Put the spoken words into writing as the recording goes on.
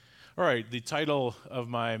All right, the title of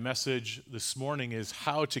my message this morning is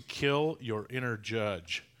How to Kill Your Inner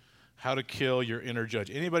Judge. How to kill your inner judge.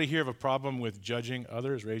 Anybody here have a problem with judging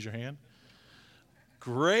others? Raise your hand.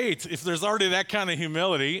 Great. If there's already that kind of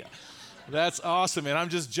humility, that's awesome. And I'm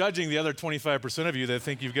just judging the other 25% of you that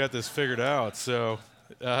think you've got this figured out. So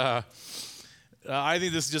I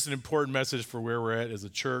think this is just an important message for where we're at as a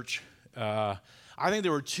church. I think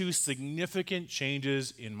there were two significant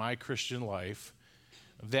changes in my Christian life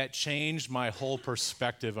that changed my whole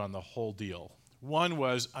perspective on the whole deal. One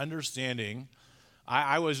was understanding,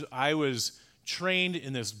 I was trained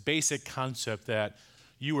in this basic concept that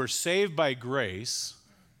you were saved by grace,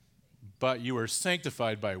 but you were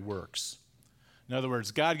sanctified by works. In other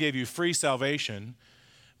words, God gave you free salvation,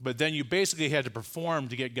 but then you basically had to perform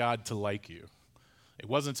to get God to like you. It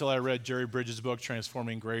wasn't until I read Jerry Bridges' book,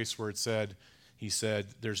 Transforming Grace, where he said,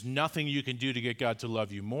 there's nothing you can do to get God to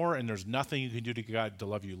love you more, and there's nothing you can do to get God to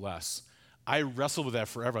love you less. I wrestled with that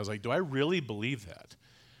forever. I was like, do I really believe that?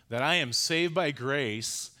 That I am saved by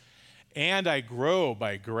grace, and I grow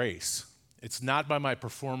by grace. It's not by my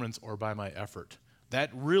performance or by my effort. That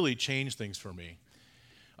really changed things for me.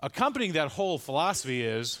 Accompanying that whole philosophy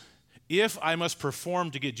is, if I must perform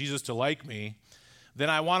to get Jesus to like me, then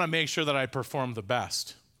I want to make sure that I perform the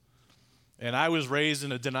best. And I was raised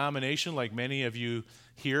in a denomination, like many of you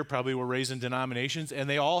here probably were raised in denominations, and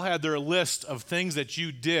they all had their list of things that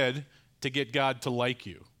you did to get God to like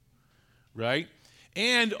you, right?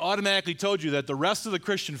 And automatically told you that the rest of the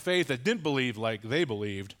Christian faith that didn't believe like they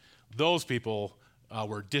believed, those people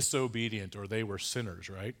were disobedient or they were sinners,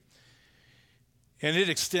 right? And it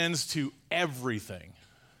extends to everything.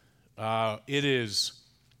 It is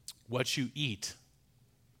what you eat.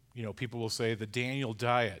 You know, people will say the Daniel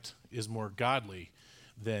diet is more godly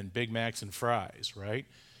than Big Macs and fries, right?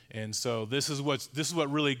 And so this is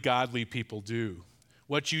what really godly people do.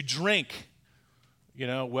 What you drink, you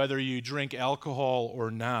know, whether you drink alcohol or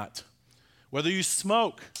not, whether you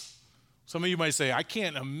smoke. Some of you might say, I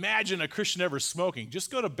can't imagine a Christian ever smoking.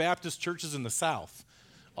 Just go to Baptist churches in the South.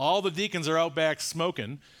 All the deacons are out back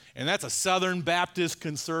smoking, and that's a Southern Baptist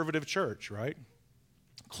conservative church, right?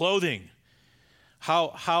 Clothing,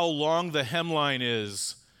 how long the hemline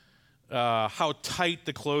is, how tight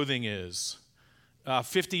the clothing is.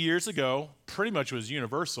 50 years ago, pretty much was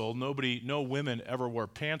universal. No women ever wore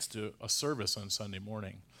pants to a service on Sunday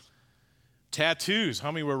morning. Tattoos.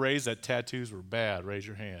 How many were raised that tattoos were bad? Raise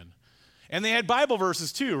your hand. And they had Bible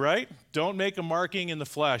verses too, right? Don't make a marking in the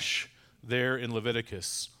flesh there in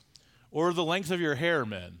Leviticus. Or the length of your hair,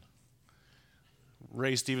 men.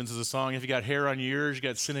 Ray Stevens has a song, if you got hair on your ears, you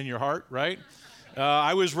got sin in your heart, right?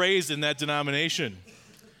 I was raised in that denomination.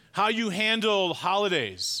 How you handle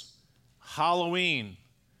holidays, Halloween,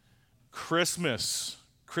 Christmas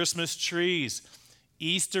trees,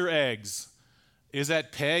 Easter eggs. Is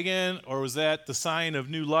that pagan or was that the sign of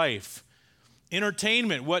new life?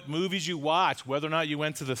 Entertainment, what movies you watch, whether or not you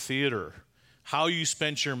went to the theater, how you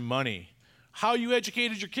spent your money, how you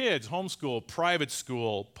educated your kids, homeschool, private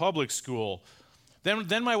school, public school.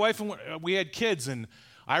 Then my wife and we had kids, and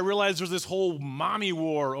I realized there's this whole mommy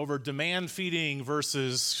war over demand feeding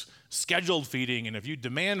versus scheduled feeding, and if you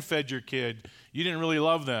demand fed your kid, you didn't really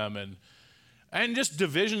love them, and just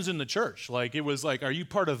divisions in the church. Like, it was like, are you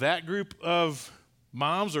part of that group of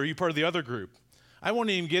moms, or are you part of the other group? I won't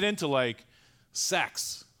even get into, like,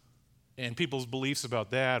 sex and people's beliefs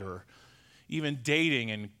about that, or even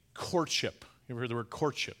dating and courtship. You ever heard the word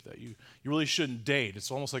courtship? That you really shouldn't date.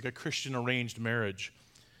 It's almost like a Christian arranged marriage.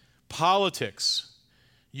 Politics.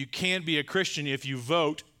 You can't be a Christian if you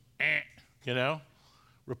vote,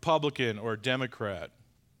 Republican or Democrat.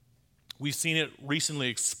 We've seen it recently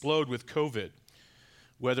explode with COVID,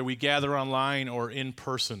 whether we gather online or in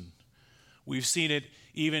person. We've seen it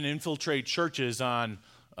even infiltrate churches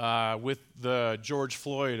with the George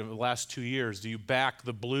Floyd of the last 2 years. Do you back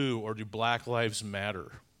the blue or do Black Lives Matter?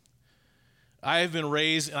 I have been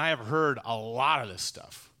raised and I have heard a lot of this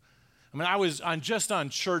stuff. I mean, I was on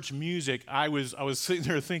church music. I was sitting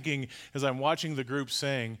there thinking, as I'm watching the group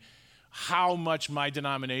saying, how much my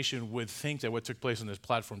denomination would think that what took place on this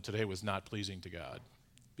platform today was not pleasing to God.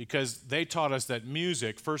 Because they taught us that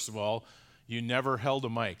music, first of all, you never held a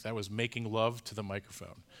mic. That was making love to the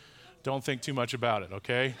microphone. Don't think too much about it,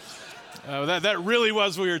 okay? That really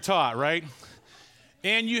was what we were taught, right?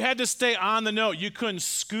 And you had to stay on the note. You couldn't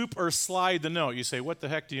scoop or slide the note. You say, what the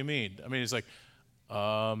heck do you mean? I mean, it's like,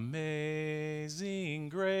 amazing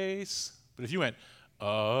grace. But if you went,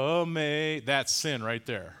 that's sin right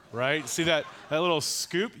there, right? See that little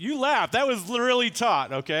scoop? You laughed. That was literally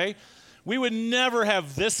taught, okay? We would never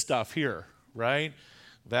have this stuff here, right?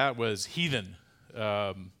 That was heathen.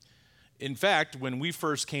 In fact, when we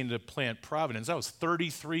first came to Plant Providence, I was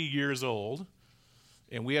 33 years old,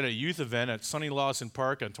 and we had a youth event at Sonny Lawson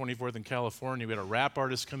Park on 24th in California. We had a rap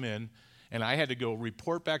artist come in, and I had to go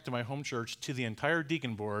report back to my home church to the entire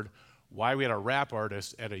deacon board why we had a rap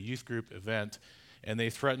artist at a youth group event, and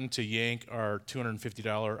they threatened to yank our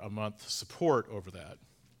 $250 a month support over that.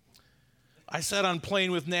 I sat on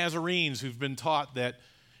plane with Nazarenes who've been taught that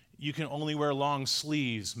you can only wear long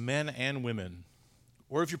sleeves, men and women.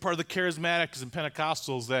 Or if you're part of the charismatics and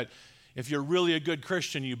Pentecostals, that if you're really a good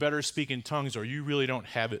Christian, you better speak in tongues or you really don't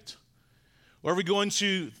have it. Or if we go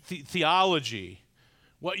into theology,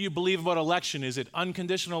 what you believe about election, is it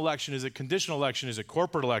unconditional election, is it conditional election, is it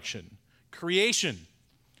corporate election? Creation.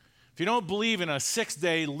 If you don't believe in a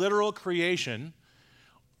 6-day literal creation,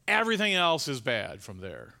 everything else is bad from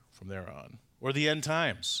there on. Or the end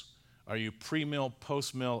times. Are you pre-mill,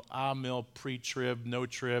 post-mill, a-mill, pre-trib,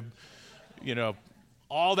 no-trib,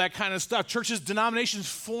 all that kind of stuff. Churches, denominations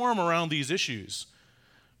form around these issues.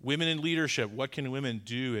 Women in leadership, what can women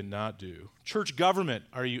do and not do? Church government,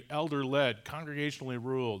 are you elder-led, congregationally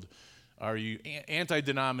ruled? Are you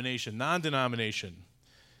anti-denomination, non-denomination?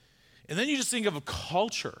 And then you just think of a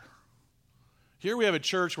culture. Here we have a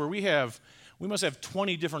church where we must have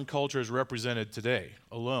 20 different cultures represented today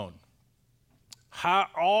alone. How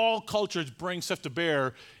all cultures bring stuff to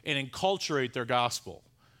bear and enculturate their gospel.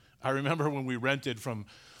 I remember when we rented from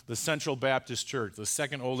the Central Baptist Church, the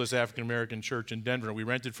second oldest African-American church in Denver. We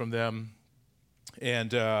rented from them,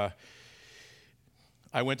 and I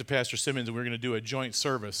went to Pastor Simmons, and we were going to do a joint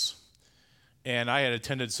service. And I had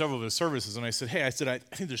attended several of his services, and I said, I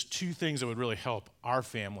think there's 2 things that would really help our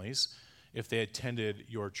families if they attended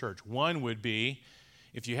your church. One would be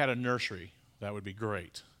if you had a nursery, that would be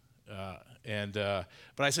great. But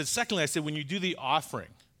I said, secondly, when you do the offering,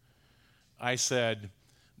 I said,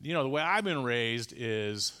 the way I've been raised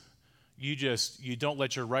is you don't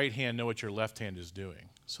let your right hand know what your left hand is doing.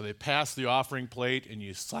 So they pass the offering plate, and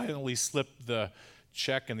you silently slip the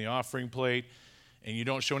check in the offering plate, and you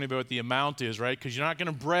don't show anybody what the amount is, right? Because you're not going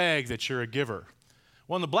to brag that you're a giver.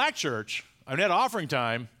 Well, in the black church, at offering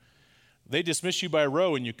time, they dismiss you by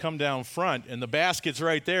row, and you come down front, and the basket's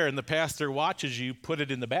right there, and the pastor watches you put it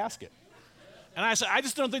in the basket. And I said, I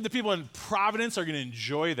just don't think the people in Providence are going to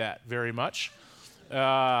enjoy that very much.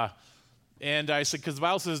 And I said, because the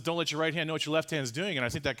Bible says, don't let your right hand know what your left hand's doing, and I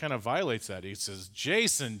think that kind of violates that. He says,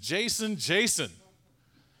 Jason.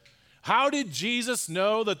 How did Jesus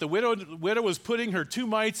know that the widow was putting her 2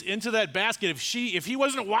 mites into that basket if he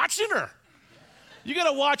wasn't watching her? You got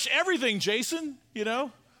to watch everything, Jason,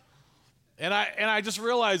 And I just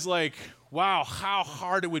realized, wow, how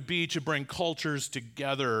hard it would be to bring cultures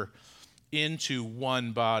together into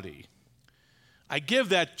one body. I give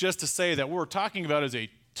that just to say that what we're talking about is a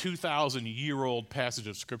 2,000-year-old passage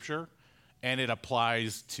of Scripture, and it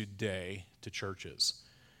applies today to churches.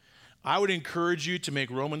 I would encourage you to make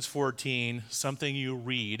Romans 14 something you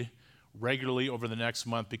read regularly over the next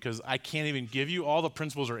month, because I can't even give you all the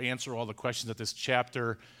principles or answer all the questions that this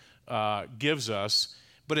chapter gives us,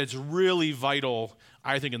 but it's really vital,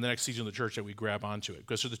 I think, in the next season of the church that we grab onto it.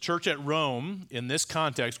 Because the church at Rome, in this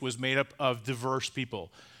context, was made up of diverse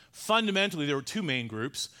people. Fundamentally, there were 2 main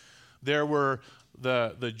groups. There were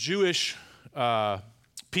the Jewish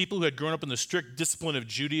people who had grown up in the strict discipline of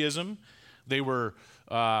Judaism. They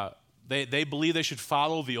believed they should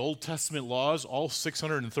follow the Old Testament laws, all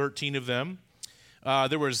 613 of them.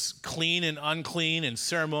 There was clean and unclean and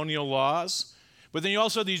ceremonial laws. But then you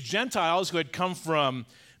also had these Gentiles who had come from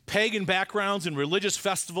pagan backgrounds and religious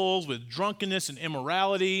festivals with drunkenness and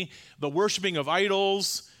immorality, the worshiping of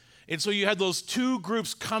idols. And so you had those 2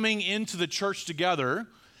 groups coming into the church together,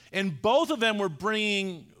 and both of them were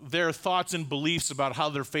bringing their thoughts and beliefs about how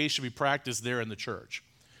their faith should be practiced there in the church.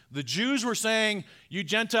 The Jews were saying, you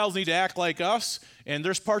Gentiles need to act like us, and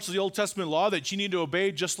there's parts of the Old Testament law that you need to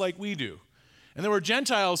obey just like we do. And there were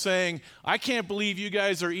Gentiles saying, I can't believe you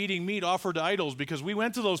guys are eating meat offered to idols because we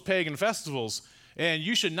went to those pagan festivals, and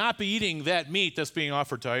you should not be eating that meat that's being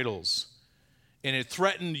offered to idols. And it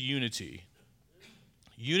threatened unity.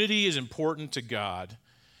 Unity is important to God.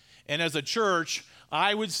 And as a church,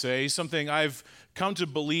 I would say something I've come to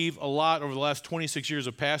believe a lot over the last 26 years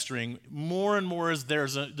of pastoring, more and more is there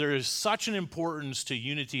is such an importance to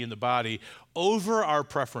unity in the body over our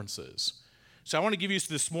preferences. So I want to give you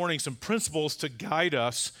this morning some principles to guide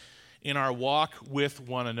us in our walk with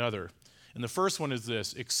one another. And the first one is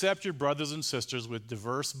this: accept your brothers and sisters with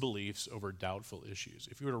diverse beliefs over doubtful issues.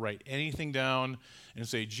 If you were to write anything down and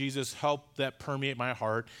say, Jesus, help that permeate my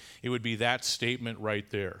heart, it would be that statement right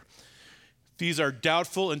there. These are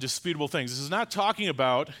doubtful and disputable things. This is not talking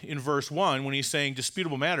about, in verse 1, when he's saying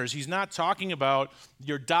disputable matters, he's not talking about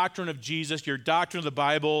your doctrine of Jesus, your doctrine of the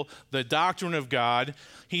Bible, the doctrine of God.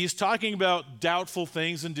 He's talking about doubtful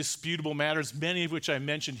things and disputable matters, many of which I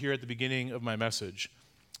mentioned here at the beginning of my message.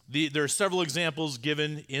 There are several examples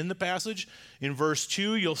given in the passage. In verse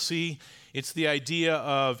 2, you'll see it's the idea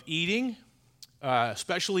of eating,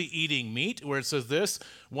 especially eating meat, where it says this: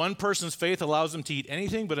 one person's faith allows them to eat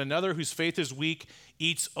anything, but another whose faith is weak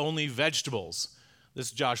eats only vegetables. This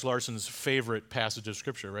is Josh Larson's favorite passage of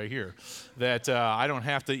Scripture right here, that I don't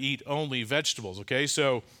have to eat only vegetables, okay?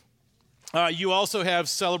 So you also have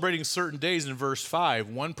celebrating certain days in verse 5.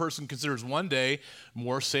 One person considers one day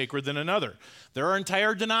more sacred than another. There are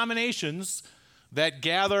entire denominations that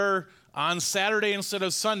gather on Saturday instead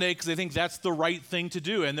of Sunday because they think that's the right thing to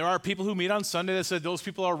do. And there are people who meet on Sunday that said those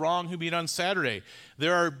people are wrong who meet on Saturday.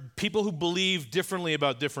 There are people who believe differently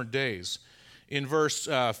about different days. In verse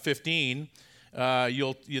 15,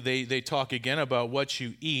 they talk again about what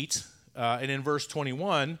you eat. And in verse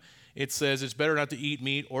 21, it says it's better not to eat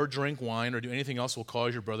meat or drink wine or do anything else that will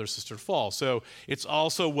cause your brother or sister to fall. So it's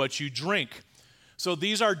also what you drink. So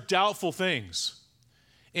these are doubtful things.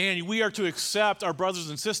 And we are to accept our brothers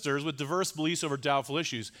and sisters with diverse beliefs over doubtful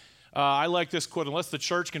issues. I like this quote: unless the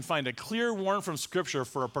church can find a clear warrant from Scripture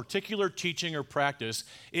for a particular teaching or practice,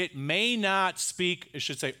 it may not speak, it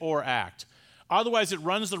should say, or act. Otherwise, it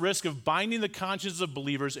runs the risk of binding the conscience of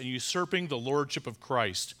believers and usurping the lordship of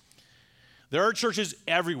Christ. There are churches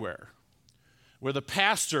everywhere where the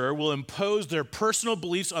pastor will impose their personal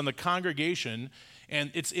beliefs on the congregation, and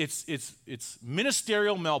it's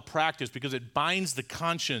ministerial malpractice because it binds the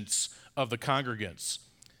conscience of the congregants.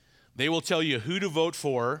 They will tell you who to vote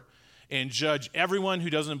for and judge everyone who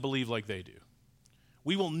doesn't believe like they do.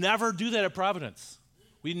 We will never do that at Providence.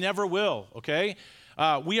 We never will, okay?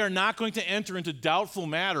 We are not going to enter into doubtful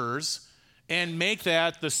matters and make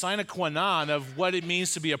that the sine qua non of what it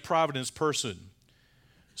means to be a Providence person.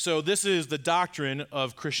 So this is the doctrine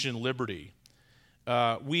of Christian liberty.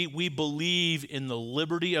 We believe in the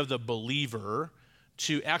liberty of the believer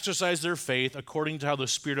to exercise their faith according to how the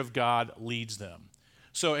Spirit of God leads them.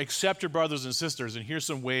 So accept your brothers and sisters, and here's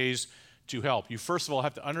some ways to help. You first of all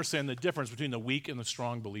have to understand the difference between the weak and the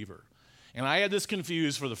strong believer. And I had this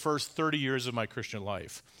confused for the first 30 years of my Christian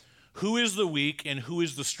life. Who is the weak and who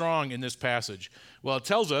is the strong in this passage? Well, it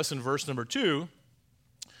tells us in verse number 2,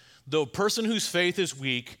 the person whose faith is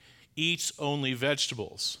weak eats only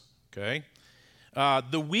vegetables, okay?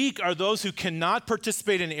 The weak are those who cannot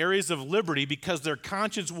participate in areas of liberty because their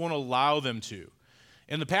conscience won't allow them to.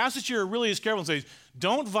 And the passage here really is careful and says,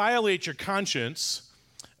 don't violate your conscience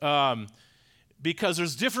because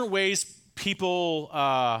there's different ways people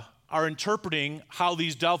are interpreting how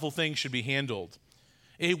these doubtful things should be handled.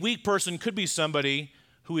 A weak person could be somebody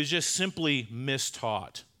who is just simply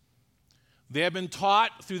mistaught. They have been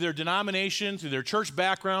taught through their denomination, through their church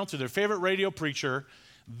background, through their favorite radio preacher,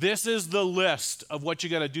 this is the list of what you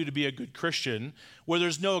got to do to be a good Christian, where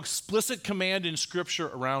there's no explicit command in Scripture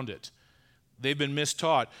around it. They've been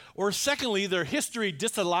mistaught. Or secondly, their history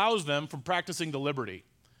disallows them from practicing the liberty.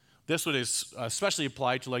 This would especially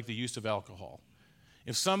apply to like the use of alcohol.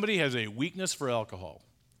 If somebody has a weakness for alcohol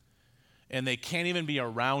and they can't even be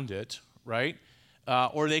around it, right?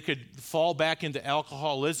 Or they could fall back into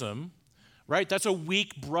alcoholism, right? That's a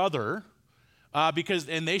weak brother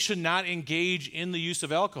and they should not engage in the use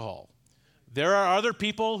of alcohol. There are other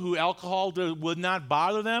people who alcohol would not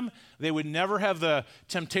bother them. They would never have the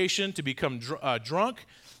temptation to become drunk,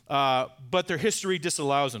 but their history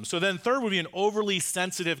disallows them. So then third would be an overly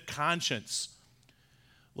sensitive conscience.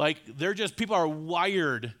 Like people are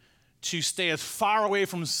wired to stay as far away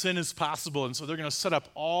from sin as possible, and so they're going to set up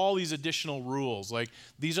all these additional rules. Like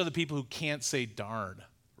these are the people who can't say darn,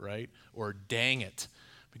 right? Or dang it,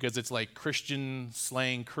 because it's like Christian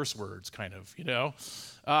slang curse words kind of, you know?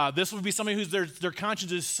 This would be somebody whose their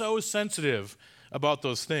conscience is so sensitive about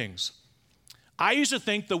those things. I used to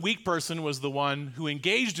think the weak person was the one who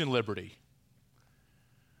engaged in liberty.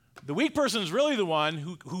 The weak person is really the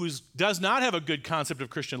one who does not have a good concept of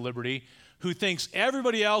Christian liberty, who thinks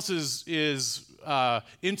everybody else is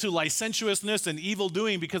into licentiousness and evil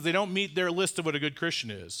doing because they don't meet their list of what a good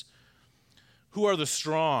Christian is. Who are the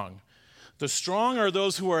strong? The strong are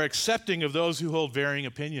those who are accepting of those who hold varying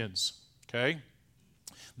opinions, okay?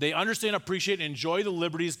 They understand, appreciate, and enjoy the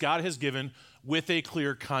liberties God has given with a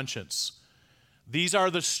clear conscience. These are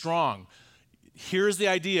the strong. Here's the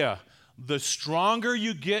idea. The stronger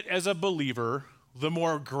you get as a believer, the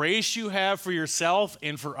more grace you have for yourself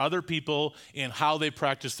and for other people in how they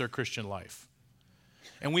practice their Christian life.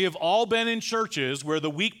 And we have all been in churches where the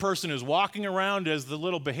weak person is walking around as the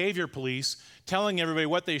little behavior police telling everybody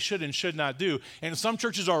what they should and should not do. And some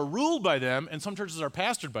churches are ruled by them, and some churches are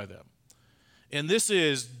pastored by them. And this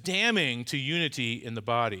is damning to unity in the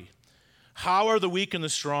body. How are the weak and the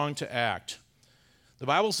strong to act? The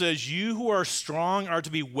Bible says, you who are strong are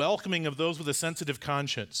to be welcoming of those with a sensitive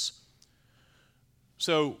conscience.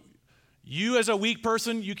 So you as a weak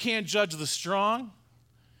person, you can't judge the strong.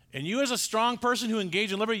 And you as a strong person who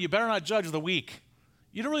engage in liberty, you better not judge the weak.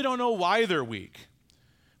 You really don't know why they're weak.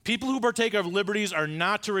 People who partake of liberties are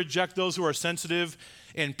not to reject those who are sensitive,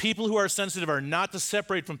 and people who are sensitive are not to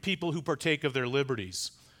separate from people who partake of their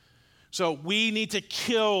liberties. So we need to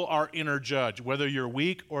kill our inner judge, whether you're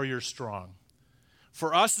weak or you're strong.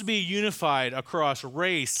 For us to be unified across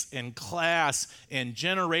race and class and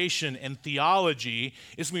generation and theology,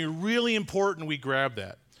 it's going to be really important we grab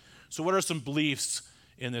that. So what are some beliefs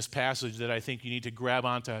in this passage that I think you need to grab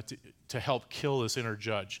onto to help kill this inner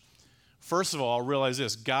judge? First of all, realize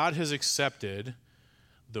this: God has accepted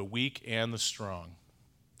the weak and the strong,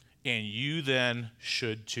 and you then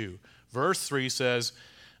should too. Verse 3 says,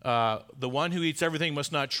 the one who eats everything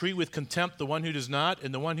must not treat with contempt the one who does not,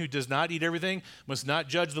 and the one who does not eat everything must not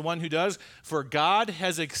judge the one who does, for God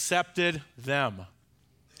has accepted them.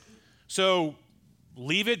 So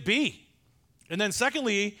leave it be. And then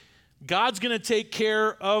secondly, God's going to take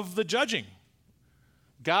care of the judging.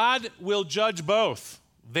 God will judge both.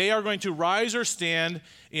 They are going to rise or stand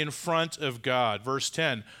in front of God. Verse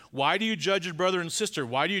 10, why do you judge your brother and sister?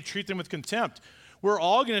 Why do you treat them with contempt? We're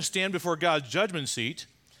all going to stand before God's judgment seat.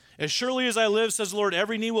 As surely as I live, says the Lord,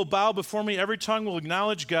 every knee will bow before me, every tongue will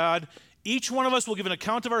acknowledge God. Each one of us will give an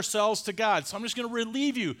account of ourselves to God. So I'm just going to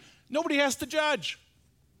relieve you. Nobody has to judge.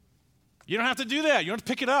 You don't have to do that. You don't have to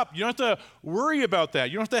pick it up. You don't have to worry about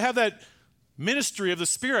that. You don't have to have that ministry of the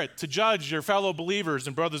Spirit to judge your fellow believers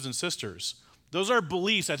and brothers and sisters. Those are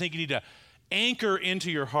beliefs I think you need to anchor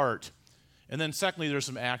into your heart. And then secondly, there's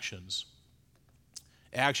some actions.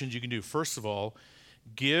 Actions you can do. First of all,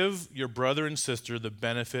 give your brother and sister the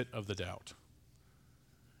benefit of the doubt.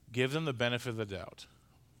 Give them the benefit of the doubt.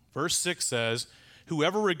 Verse 6 says,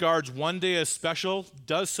 whoever regards one day as special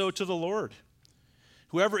does so to the Lord.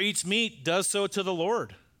 Whoever eats meat does so to the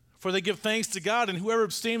Lord, for they give thanks to God, and whoever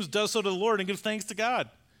abstains does so to the Lord and gives thanks to God.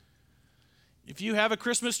 If you have a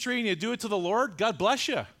Christmas tree and you do it to the Lord, God bless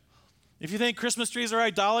you. If you think Christmas trees are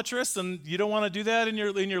idolatrous and you don't want to do that in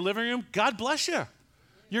your living room, God bless you.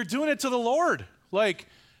 You're doing it to the Lord. Like,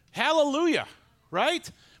 hallelujah, right?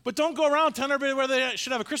 But don't go around telling everybody whether they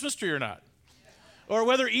should have a Christmas tree or not. Or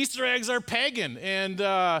whether Easter eggs are pagan, and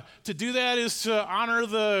to do that is to honor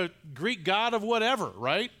the Greek god of whatever,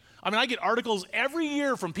 right? I mean, I get articles every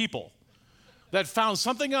year from people that found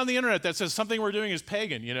something on the internet that says something we're doing is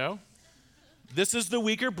pagan, you know? This is the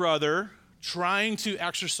weaker brother trying to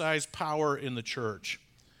exercise power in the church.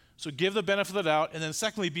 So give the benefit of the doubt, and then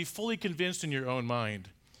secondly, be fully convinced in your own mind.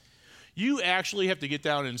 You actually have to get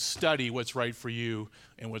down and study what's right for you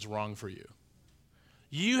and what's wrong for you.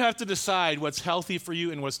 You have to decide what's healthy for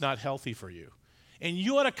you and what's not healthy for you. And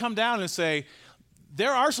you ought to come down and say,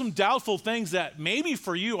 there are some doubtful things that maybe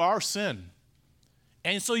for you are sin.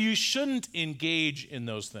 And so you shouldn't engage in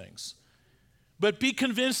those things. But be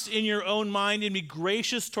convinced in your own mind and be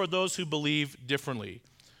gracious toward those who believe differently.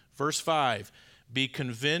 Verse 5, be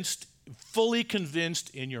convinced, fully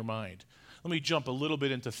convinced in your mind. Let me jump a little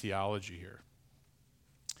bit into theology here.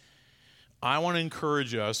 I want to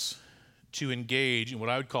encourage us to engage in what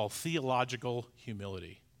I would call theological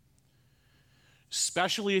humility,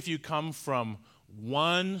 especially if you come from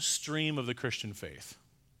one stream of the Christian faith.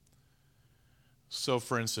 So,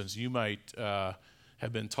 for instance, you might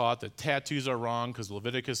have been taught that tattoos are wrong because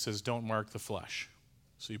Leviticus says don't mark the flesh.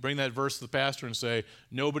 So you bring that verse to the pastor and say,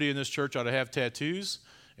 nobody in this church ought to have tattoos,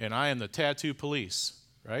 and I am the tattoo police,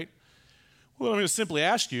 right? Well, I'm going to simply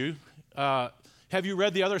ask you, have you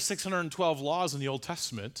read the other 612 laws in the Old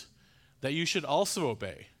Testament that you should also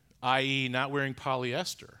obey, i.e. not wearing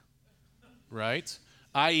polyester, right?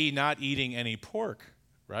 i.e. not eating any pork,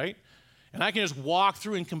 right? And I can just walk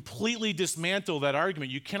through and completely dismantle that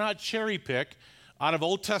argument. You cannot cherry pick out of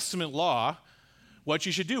Old Testament law what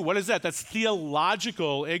you should do. What is that? That's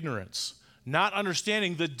theological ignorance, not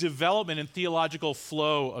understanding the development and theological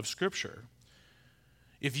flow of Scripture.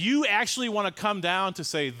 If you actually want to come down to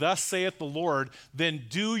say, thus saith the Lord, then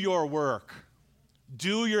do your work.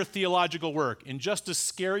 Do your theological work. And just to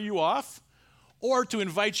scare you off or to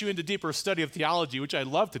invite you into deeper study of theology, which I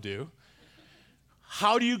love to do,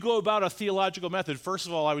 how do you go about a theological method? First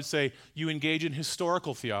of all, I would say you engage in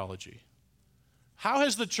historical theology. How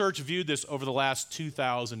has the church viewed this over the last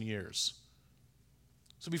 2,000 years?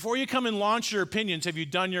 So before you come and launch your opinions, have you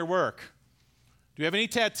done your work? Do you have any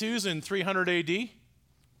tattoos in 300 AD?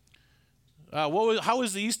 How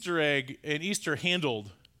was the Easter egg and Easter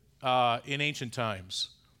handled in ancient times?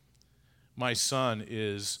 My son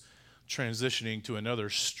is transitioning to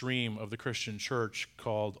another stream of the Christian church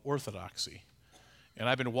called Orthodoxy. And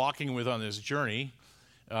I've been walking with on this journey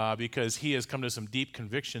because he has come to some deep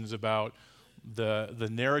convictions about the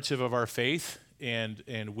narrative of our faith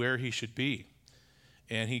and where he should be.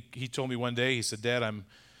 And he told me one day, he said, Dad, I'm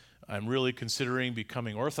really considering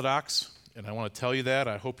becoming Orthodox, and I want to tell you that.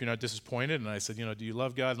 I hope you're not disappointed. And I said, do you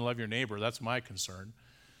love God and love your neighbor? That's my concern.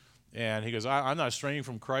 And he goes, I'm not straying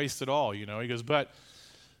from Christ at all, He goes, but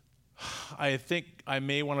I think I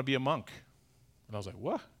may want to be a monk. And I was like,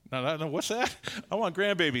 what? No, what's that? I want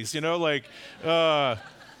grandbabies,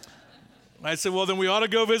 I said, well, then we ought to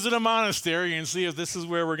go visit a monastery and see if this is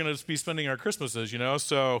where we're going to be spending our Christmases,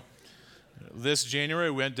 So this January,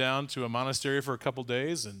 we went down to a monastery for a couple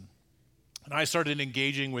days, and I started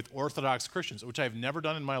engaging with Orthodox Christians, which I've never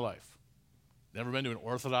done in my life. Never been to an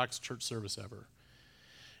Orthodox church service ever.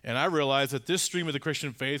 And I realized that this stream of the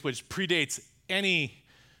Christian faith, which predates any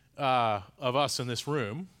of us in this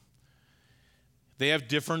room, they have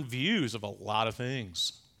different views of a lot of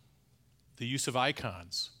things. The use of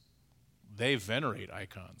icons. They venerate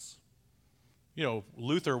icons.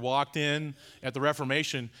 Luther walked in at the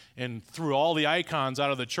Reformation and threw all the icons out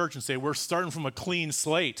of the church and said, we're starting from a clean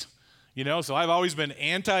slate. So I've always been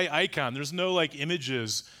anti-icon. There's no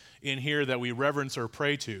images in here that we reverence or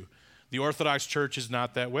pray to. The Orthodox Church is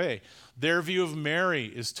not that way. Their view of Mary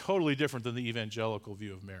is totally different than the evangelical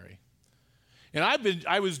view of Mary. And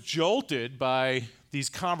I was jolted by these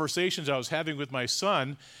conversations I was having with my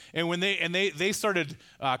son, and when they started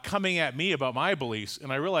coming at me about my beliefs,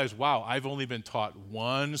 and I realized, wow, I've only been taught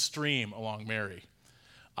one stream along Mary.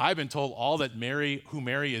 I've been told all that who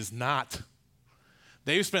Mary is not.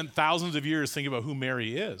 They've spent thousands of years thinking about who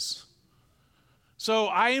Mary is. So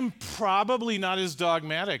I am probably not as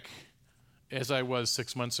dogmatic as I was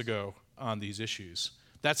 6 months ago on these issues.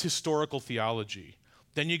 That's historical theology.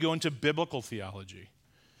 Then you go into biblical theology.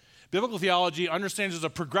 Biblical theology understands as a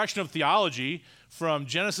progression of theology from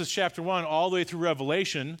Genesis chapter 1 all the way through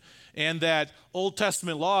Revelation, and that Old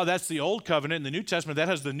Testament law, that's the Old Covenant, and the New Testament, that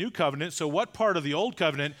has the New Covenant. So what part of the Old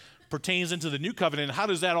Covenant pertains into the New Covenant, and how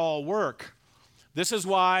does that all work? This is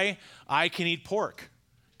why I can eat pork,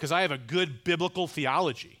 because I have a good biblical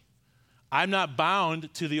theology. I'm not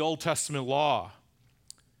bound to the Old Testament law.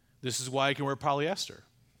 This is why I can wear polyester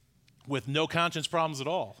with no conscience problems at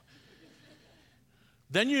all.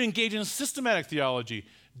 Then you engage in systematic theology.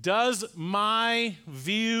 Does my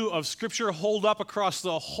view of Scripture hold up across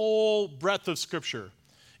the whole breadth of Scripture?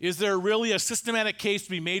 Is there really a systematic case to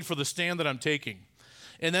be made for the stand that I'm taking?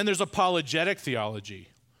 And then there's apologetic theology.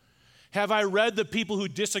 Have I read the people who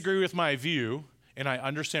disagree with my view, and I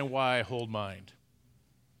understand why I hold mine?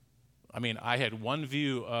 I had one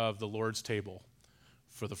view of the Lord's table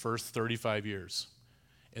for the first 35 years.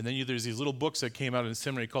 And then there's these little books that came out in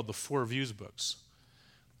seminary called the Four Views books.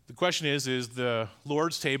 The question is the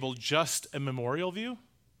Lord's table just a memorial view?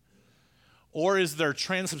 Or is there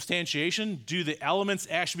transubstantiation? Do the elements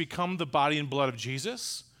actually become the body and blood of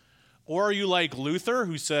Jesus? Or are you like Luther,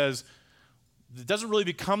 who says it doesn't really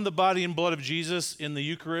become the body and blood of Jesus in the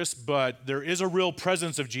Eucharist, but there is a real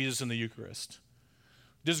presence of Jesus in the Eucharist?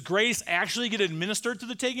 Does grace actually get administered to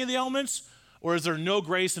the taking of the elements, or is there no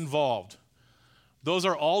grace involved? Those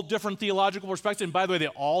are all different theological perspectives. And by the way, they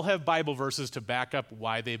all have Bible verses to back up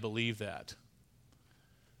why they believe that.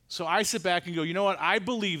 So I sit back and go, you know what? I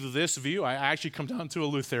believe this view. I actually come down to a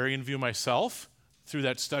Lutheran view myself through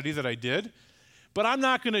that study that I did. But I'm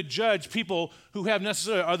not going to judge people who have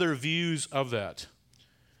necessarily other views of that.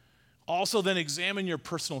 Also, then examine your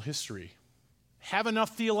personal history. Have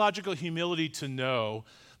enough theological humility to know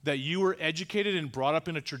that you were educated and brought up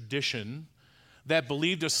in a tradition that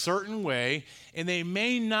believed a certain way, and they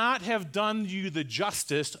may not have done you the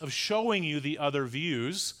justice of showing you the other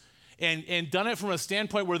views and done it from a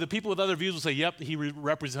standpoint where the people with other views will say, yep, he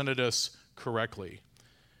represented us correctly.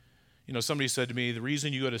 Somebody said to me, the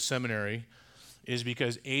reason you go to seminary is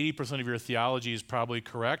because 80% of your theology is probably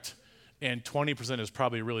correct and 20% is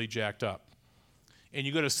probably really jacked up. And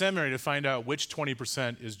you go to seminary to find out which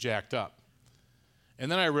 20% is jacked up.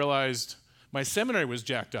 And then I realized my seminary was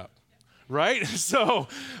jacked up. Right? So,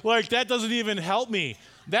 that doesn't even help me.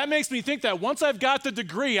 That makes me think that once I've got the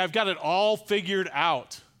degree, I've got it all figured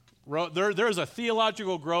out. There's a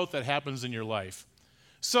theological growth that happens in your life.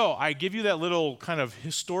 So, I give you that little kind of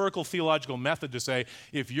historical theological method to say,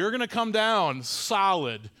 if you're going to come down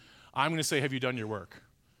solid, I'm going to say, have you done your work?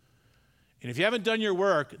 And if you haven't done your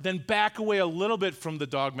work, then back away a little bit from the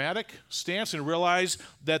dogmatic stance and realize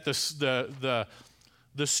that the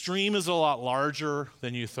stream is a lot larger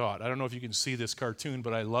than you thought. I don't know if you can see this cartoon,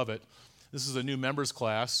 but I love it. This is a new members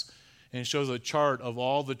class, and it shows a chart of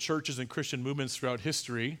all the churches and Christian movements throughout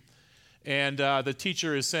history. And the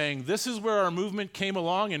teacher is saying, this is where our movement came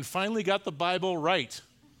along and finally got the Bible right.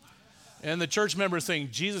 And the church member is saying,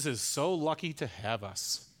 Jesus is so lucky to have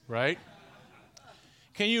us, right?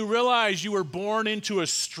 Can you realize you were born into a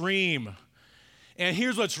stream? And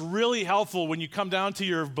here's what's really helpful when you come down to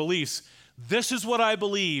your beliefs. This is what I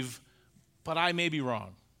believe, but I may be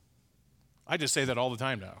wrong. I just say that all the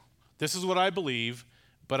time now. This is what I believe,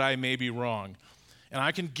 but I may be wrong. And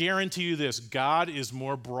I can guarantee you this, God is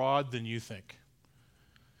more broad than you think.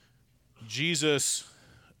 Jesus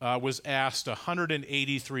was asked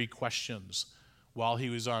 183 questions while he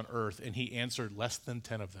was on earth, and he answered less than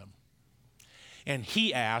 10 of them. And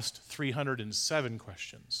he asked 307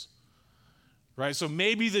 questions. Right? So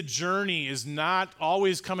maybe the journey is not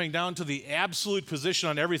always coming down to the absolute position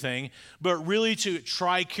on everything, but really to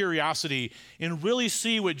try curiosity and really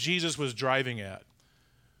see what Jesus was driving at.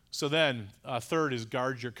 So then, third is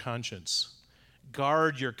guard your conscience.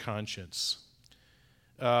 Guard your conscience.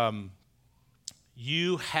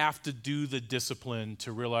 You have to do the discipline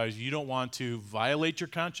to realize you don't want to violate your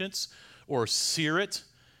conscience or sear it,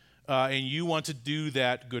 and you want to do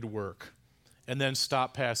that good work. And then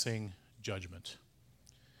stop passing judgment.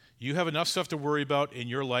 You have enough stuff to worry about in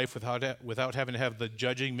your life without having to have the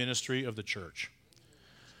judging ministry of the church.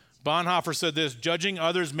 Bonhoeffer said this, judging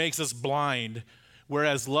others makes us blind,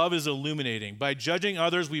 whereas love is illuminating. By judging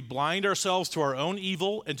others, we blind ourselves to our own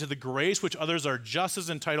evil and to the grace which others are just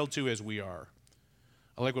as entitled to as we are.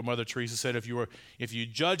 I like what Mother Teresa said, if you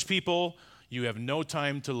judge people, you have no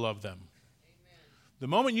time to love them. The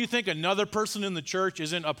moment you think another person in the church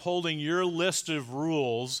isn't upholding your list of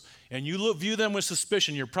rules and you view them with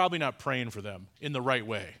suspicion, you're probably not praying for them in the right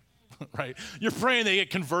way, right? You're praying they get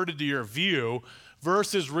converted to your view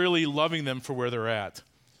versus really loving them for where they're at.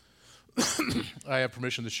 I have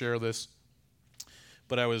permission to share this,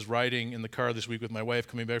 but I was riding in the car this week with my wife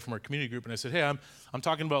coming back from our community group, and I said, hey, I'm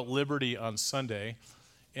talking about liberty on Sunday,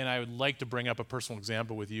 and I would like to bring up a personal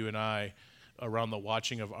example with you and I around the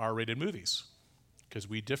watching of R-rated movies, because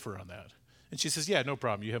we differ on that. And she says, yeah, no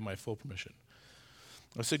problem. You have my full permission.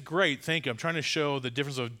 I said, great, thank you. I'm trying to show the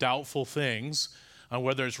difference of doubtful things on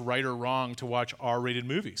whether it's right or wrong to watch R-rated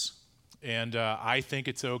movies. And I think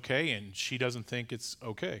it's okay, and she doesn't think it's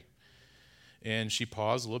okay. And she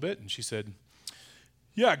paused a little bit, and she said,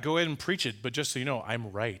 yeah, go ahead and preach it, but just so you know,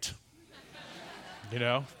 I'm right. You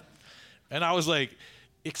know? And I was like,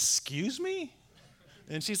 excuse me?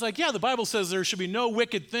 And she's like, yeah, the Bible says there should be no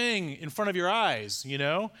wicked thing in front of your eyes, you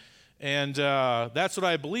know? And that's what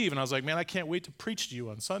I believe. And I was like, man, I can't wait to preach to you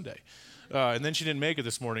on Sunday. And then she didn't make it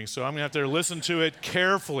this morning, so I'm going to have to listen to it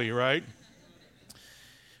carefully, right?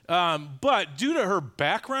 But due to her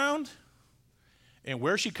background and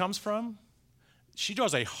where she comes from, she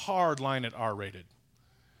draws a hard line at R-rated.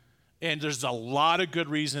 And there's a lot of good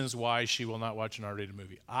reasons why she will not watch an R-rated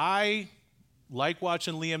movie. I like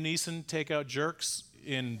watching Liam Neeson take out jerks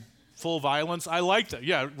in full violence. I like that.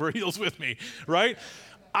 Yeah, Rahil's with me, right?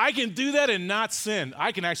 I can do that and not sin.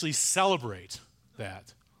 I can actually celebrate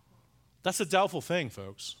that. That's a doubtful thing,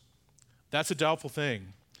 folks. That's a doubtful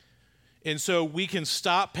thing. And so we can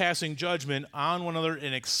stop passing judgment on one another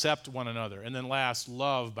and accept one another. And then last,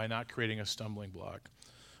 love by not creating a stumbling block.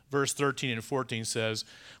 Verse 13 and 14 says,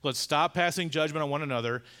 let's stop passing judgment on one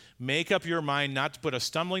another. Make up your mind not to put a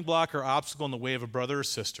stumbling block or obstacle in the way of a brother or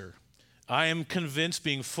sister. I am convinced,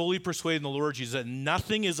 being fully persuaded in the Lord Jesus, that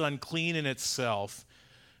nothing is unclean in itself,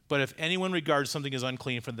 but if anyone regards something as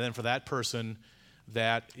unclean, then for that person,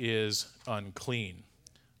 that is unclean.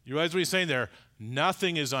 You realize what he's saying there?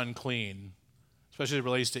 Nothing is unclean, especially as it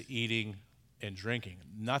relates to eating and drinking.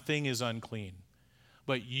 Nothing is unclean.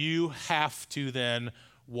 But you have to then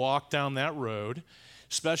walk down that road,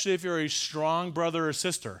 especially if you're a strong brother or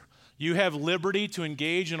sister. You have liberty to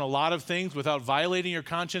engage in a lot of things without violating your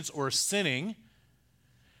conscience or sinning.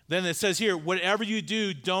 Then it says here, whatever you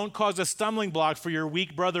do, don't cause a stumbling block for your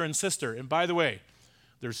weak brother and sister. And by the way,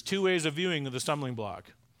 there's two ways of viewing the stumbling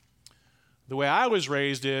block. The way I was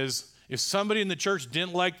raised is, if somebody in the church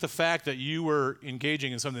didn't like the fact that you were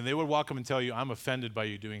engaging in something, they would walk up and tell you, I'm offended by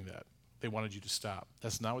you doing that. They wanted you to stop.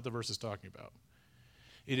 That's not what the verse is talking about.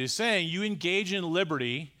 It is saying you engage in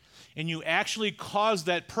liberty and you actually cause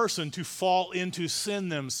that person to fall into sin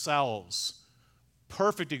themselves.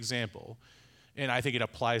 Perfect example. And I think it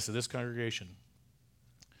applies to this congregation.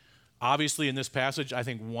 Obviously, in this passage, I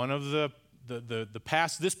think one of the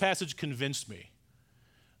this passage convinced me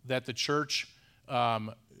that the church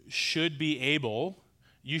should be able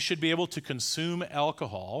to consume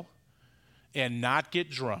alcohol and not get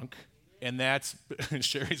drunk. And that's,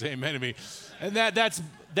 Sherry's amen to me. And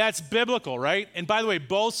that's biblical, right? And by the way,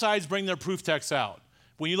 both sides bring their proof texts out.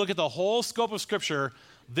 When you look at the whole scope of Scripture,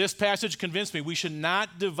 this passage convinced me we should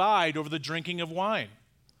not divide over the drinking of wine.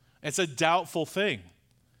 It's a doubtful thing.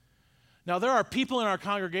 Now, there are people in our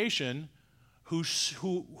congregation who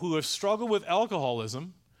have struggled with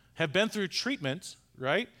alcoholism, have been through treatment,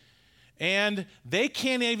 right? And they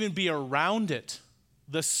can't even be around it.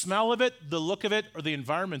 The smell of it, the look of it, or the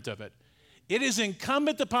environment of it. It is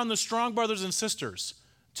incumbent upon the strong brothers and sisters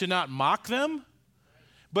to not mock them,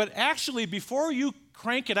 but actually, before you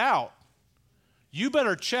crank it out, you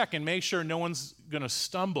better check and make sure no one's going to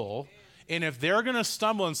stumble. And if they're going to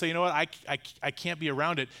stumble and say, you know what, I can't be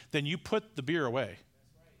around it, then you put the beer away,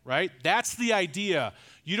 right? That's the idea.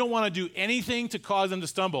 You don't want to do anything to cause them to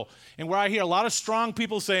stumble. And where I hear a lot of strong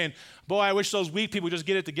people saying, boy, I wish those weak people would just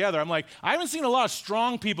get it together. I'm like, I haven't seen a lot of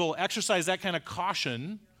strong people exercise that kind of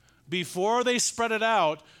caution before they spread it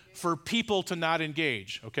out for people to not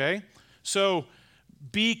engage, okay? So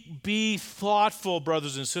be thoughtful,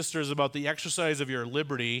 brothers and sisters, about the exercise of your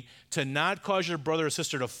liberty to not cause your brother or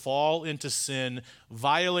sister to fall into sin,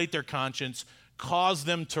 violate their conscience, cause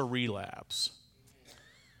them to relapse.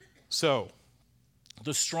 So,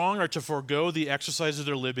 the strong are to forego the exercise of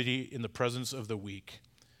their liberty in the presence of the weak.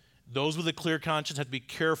 Those with a clear conscience have to be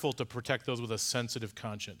careful to protect those with a sensitive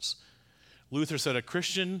conscience. Luther said a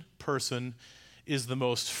Christian person is the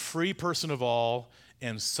most free person of all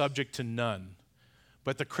and subject to none.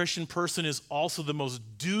 But the Christian person is also the most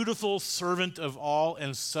dutiful servant of all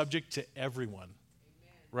and subject to everyone. Amen.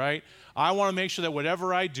 Right? I want to make sure that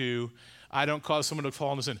whatever I do, I don't cause someone to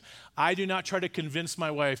fall into sin. I do not try to convince my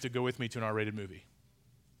wife to go with me to an R-rated movie.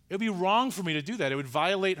 It would be wrong for me to do that. It would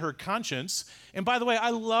violate her conscience. And by the way, I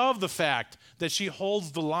love the fact that she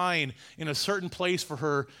holds the line in a certain place for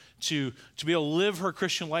her to be able to live her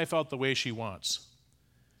Christian life out the way she wants.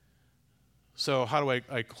 So how do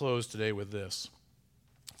I close today with this?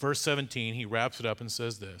 Verse 17, he wraps it up and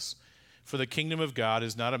says this: "For the kingdom of God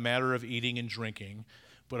is not a matter of eating and drinking,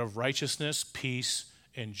 but of righteousness, peace,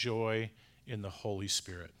 and joy in the Holy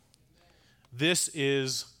Spirit." This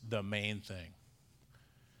is the main thing.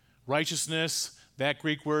 Righteousness, that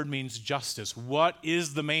Greek word means justice. What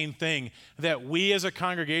is the main thing? That we as a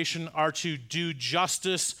congregation are to do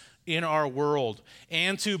justice in our world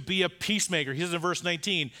and to be a peacemaker. He says in verse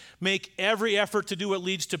 19, "Make every effort to do what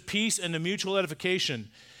leads to peace and to mutual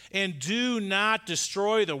edification, and do not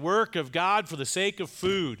destroy the work of God for the sake of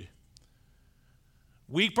food."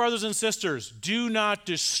 Weak brothers and sisters, do not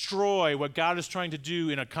destroy what God is trying to do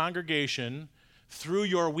in a congregation through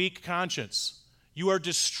your weak conscience. You are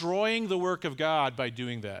destroying the work of God by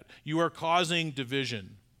doing that. You are causing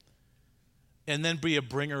division. And then be a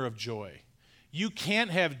bringer of joy. You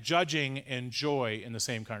can't have judging and joy in the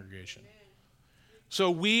same congregation.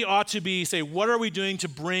 So we ought to say, what are we doing to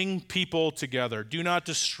bring people together? Do not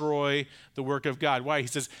destroy the work of God. Why? He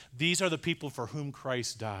says, these are the people for whom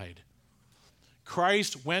Christ died.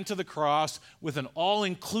 Christ went to the cross with an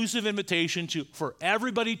all-inclusive invitation for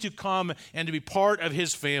everybody to come and to be part of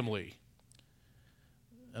his family.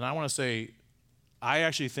 And I want to say, I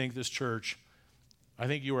actually think this church, I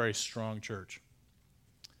think you are a strong church.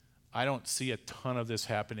 I don't see a ton of this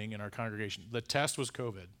happening in our congregation. The test was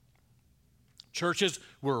COVID. Churches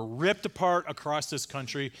were ripped apart across this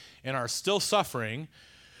country and are still suffering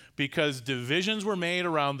because divisions were made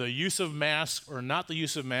around the use of masks or not the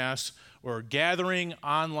use of masks, or gathering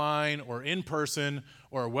online or in person,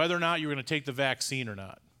 or whether or not you're going to take the vaccine or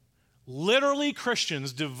not. Literally,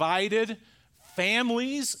 Christians divided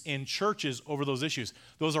families and churches over those issues.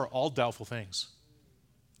 Those are all doubtful things.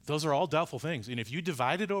 Those are all doubtful things. And if you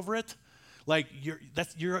divided over it,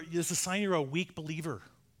 it's a sign you're a weak believer.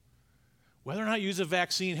 Whether or not you use a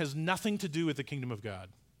vaccine has nothing to do with the kingdom of God.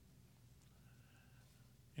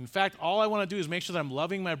 In fact, all I want to do is make sure that I'm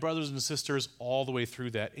loving my brothers and sisters all the way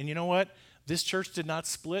through that. And you know what? This church did not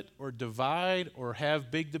split or divide or have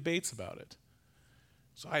big debates about it.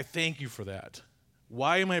 So I thank you for that.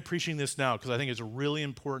 Why am I preaching this now? Because I think it's really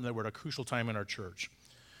important that we're at a crucial time in our church.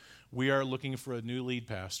 We are looking for a new lead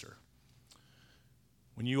pastor.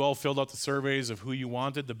 When you all filled out the surveys of who you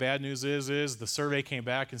wanted, the bad news is the survey came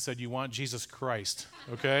back and said you want Jesus Christ,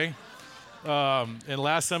 okay? And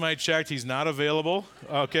last time I checked, he's not available,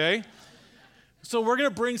 okay? So we're going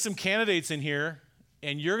to bring some candidates in here,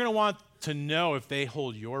 and you're going to want to know if they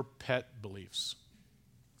hold your pet beliefs.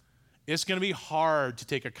 It's going to be hard to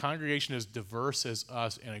take a congregation as diverse as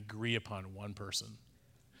us and agree upon one person.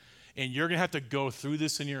 And you're going to have to go through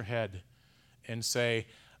this in your head and say,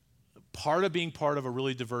 part of being part of a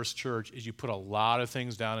really diverse church is you put a lot of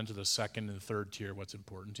things down into the second and third tier, what's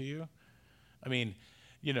important to you. I mean,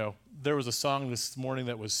 there was a song this morning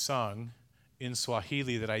that was sung in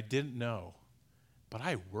Swahili that I didn't know, but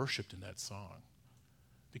I worshiped in that song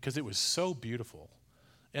because it was so beautiful.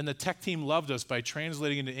 And the tech team loved us by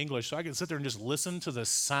translating into English, so I could sit there and just listen to the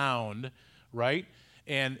sound, right?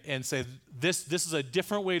 And say, this is a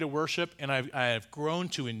different way to worship, and I have grown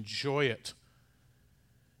to enjoy it.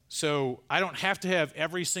 So I don't have to have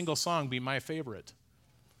every single song be my favorite.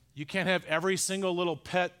 You can't have every single little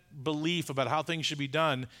pet belief about how things should be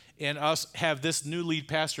done and us have this new lead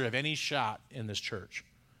pastor have any shot in this church.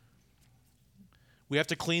 We have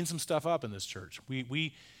to clean some stuff up in this church.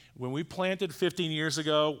 When we planted 15 years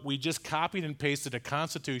ago, we just copied and pasted a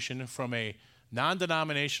constitution from a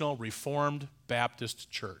non-denominational Reformed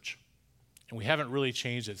Baptist church. And we haven't really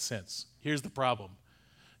changed it since. Here's the problem.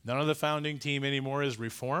 None of the founding team anymore is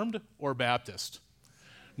Reformed or Baptist.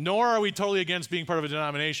 Nor are we totally against being part of a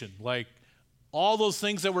denomination. Like, all those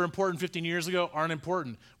things that were important 15 years ago aren't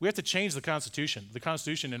important. We have to change the Constitution. The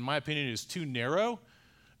Constitution, in my opinion, is too narrow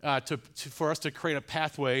for us to create a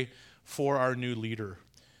pathway for our new leader.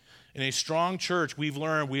 In a strong church, we've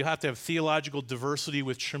learned we have to have theological diversity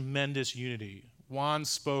with tremendous unity. Juan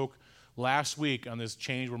spoke last week on this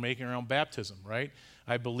change we're making around baptism, right?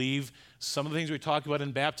 I believe some of the things we talked about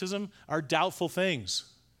in baptism are doubtful things.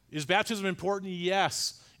 Is baptism important?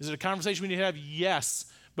 Yes. Is it a conversation we need to have? Yes.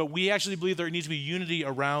 But we actually believe there needs to be unity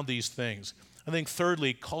around these things. I think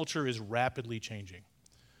thirdly, culture is rapidly changing.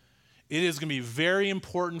 It is going to be very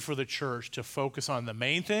important for the church to focus on the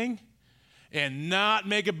main thing and not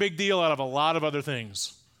make a big deal out of a lot of other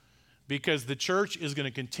things. Because the church is going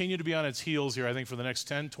to continue to be on its heels here, I think, for the next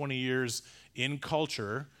 10, 20 years in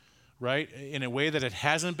culture, right, in a way that it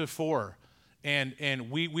hasn't before.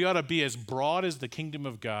 And we ought to be as broad as the kingdom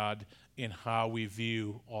of God in how we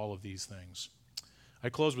view all of these things. I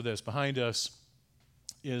close with this. Behind us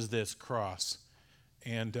is this cross.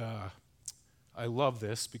 And I love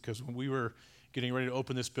this because when we were getting ready to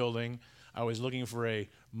open this building, I was looking for a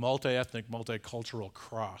multi-ethnic, multicultural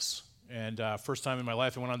cross. And first time in my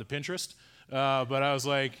life I went on to Pinterest. But I was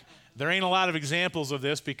like, there ain't a lot of examples of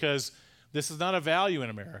this because this is not a value in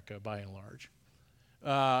America by and large.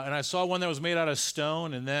 And I saw one that was made out of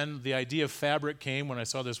stone, and then the idea of fabric came when I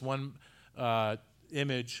saw this one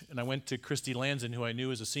image, and I went to Christy Lanzin, who I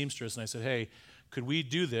knew as a seamstress, and I said, hey, could we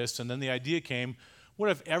do this? And then the idea came, what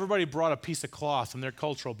if everybody brought a piece of cloth from their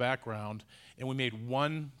cultural background, and we made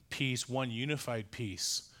one piece, one unified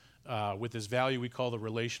piece with this value we call the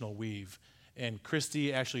relational weave? And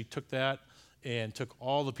Christy actually took that and took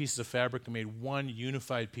all the pieces of fabric and made one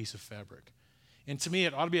unified piece of fabric. And to me,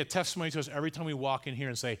 it ought to be a testimony to us every time we walk in here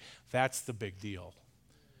and say, that's the big deal.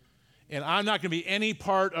 And I'm not going to be any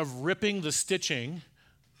part of ripping the stitching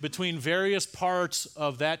between various parts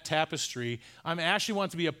of that tapestry. I actually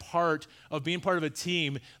want to be a part of being part of a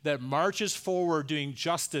team that marches forward doing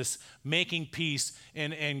justice, making peace,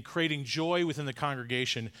 and creating joy within the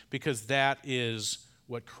congregation, because that is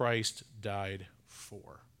what Christ died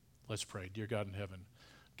for. Let's pray. Dear God in heaven,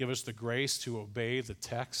 give us the grace to obey the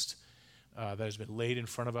text that has been laid in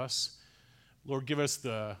front of us. Lord, give us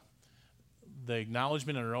the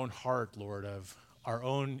acknowledgement in our own heart, Lord, of our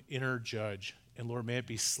own inner judge. And Lord, may it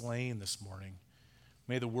be slain this morning.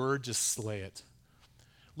 May the word just slay it.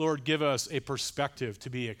 Lord, give us a perspective to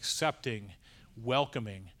be accepting,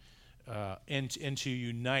 welcoming, and to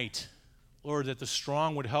unite. Lord, that the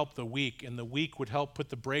strong would help the weak, and the weak would help put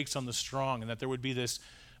the brakes on the strong, and that there would be this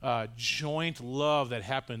joint love that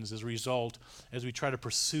happens as a result as we try to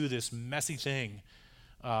pursue this messy thing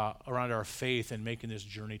around our faith and making this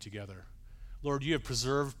journey together. Lord, you have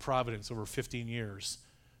preserved Providence over 15 years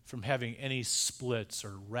from having any splits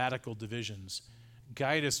or radical divisions.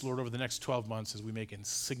 Guide us, Lord, over the next 12 months as we make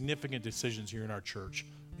significant decisions here in our church.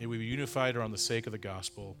 May we be unified around the sake of the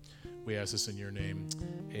gospel. We ask this in your name.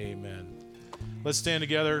 Amen. Let's stand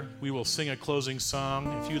together. We will sing a closing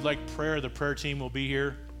song. If you'd like prayer, the prayer team will be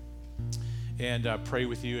here and pray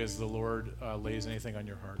with you as the Lord lays anything on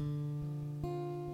your heart.